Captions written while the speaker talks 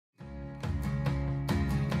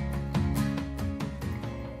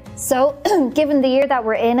So, given the year that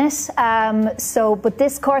we're in it, but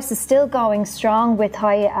this course is still going strong with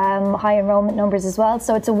high enrolment numbers as well.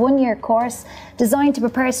 So it's a one-year course designed to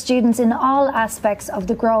prepare students in all aspects of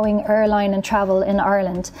the growing airline and travel in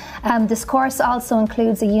Ireland. This course also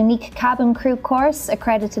includes a unique cabin crew course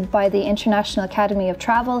accredited by the International Academy of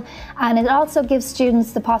Travel, and it also gives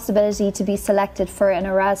students the possibility to be selected for an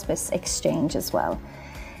Erasmus exchange as well.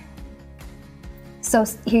 So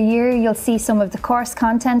here you'll see some of the course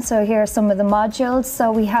content. So here are some of the modules. So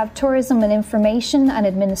we have Tourism and Information and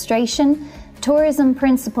Administration, Tourism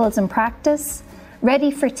Principles and Practice, Ready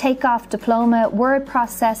for Takeoff Diploma, Word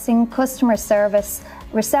Processing, Customer Service,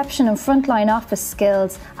 Reception and Frontline Office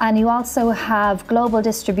Skills, and you also have Global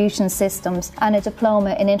Distribution Systems and a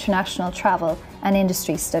Diploma in International Travel and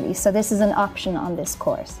Industry Studies. So this is an option on this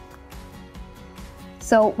course.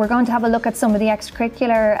 So we're going to have a look at some of the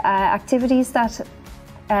extracurricular activities that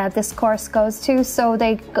this course goes to. So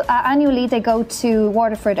annually they go to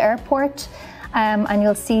Waterford Airport, and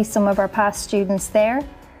you'll see some of our past students there.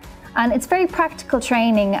 And it's very practical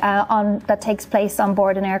training that takes place on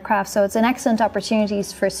board an aircraft, so it's an excellent opportunity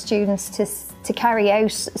for students to carry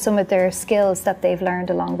out some of their skills that they've learned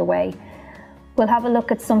along the way. We'll have a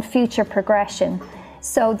look at some future progression.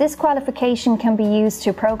 So this qualification can be used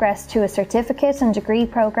to progress to a certificate and degree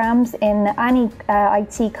programs in any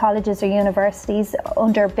IT colleges or universities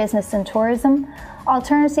under business and tourism.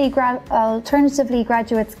 Alternatively,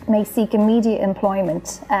 graduates may seek immediate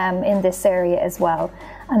employment in this area as well.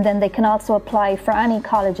 And then they can also apply for any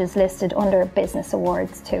colleges listed under business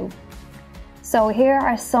awards too. So here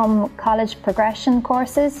are some college progression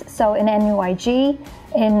courses, so in NUIG,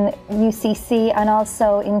 in UCC and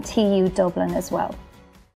also in TU Dublin as well.